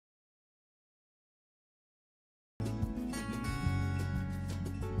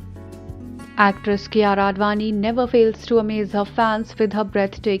Actress Kiara Advani never fails to amaze her fans with her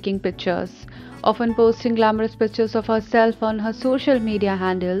breathtaking pictures. Often posting glamorous pictures of herself on her social media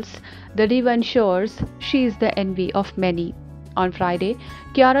handles, the diva ensures she is the envy of many. On Friday,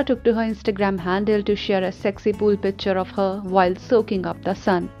 Kiara took to her Instagram handle to share a sexy pool picture of her while soaking up the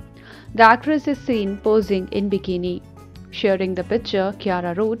sun. The actress is seen posing in bikini. Sharing the picture,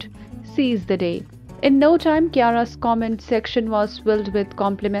 Kiara wrote, "Seize the day." In no time, Kiara's comment section was filled with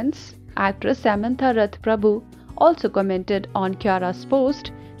compliments. Actress Samantha Rath Prabhu also commented on Kiara's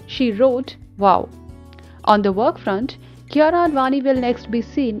post. She wrote, "Wow." On the work front, Kiara Advani will next be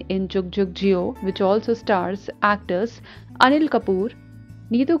seen in Jug Jug Jio, which also stars actors Anil Kapoor,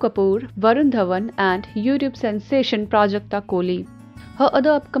 Neetu Kapoor, Varun Dhawan, and YouTube sensation Prajakta Kohli. Her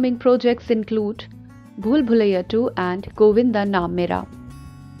other upcoming projects include Bhool Bhulaiya 2 and Govinda Naam Mera.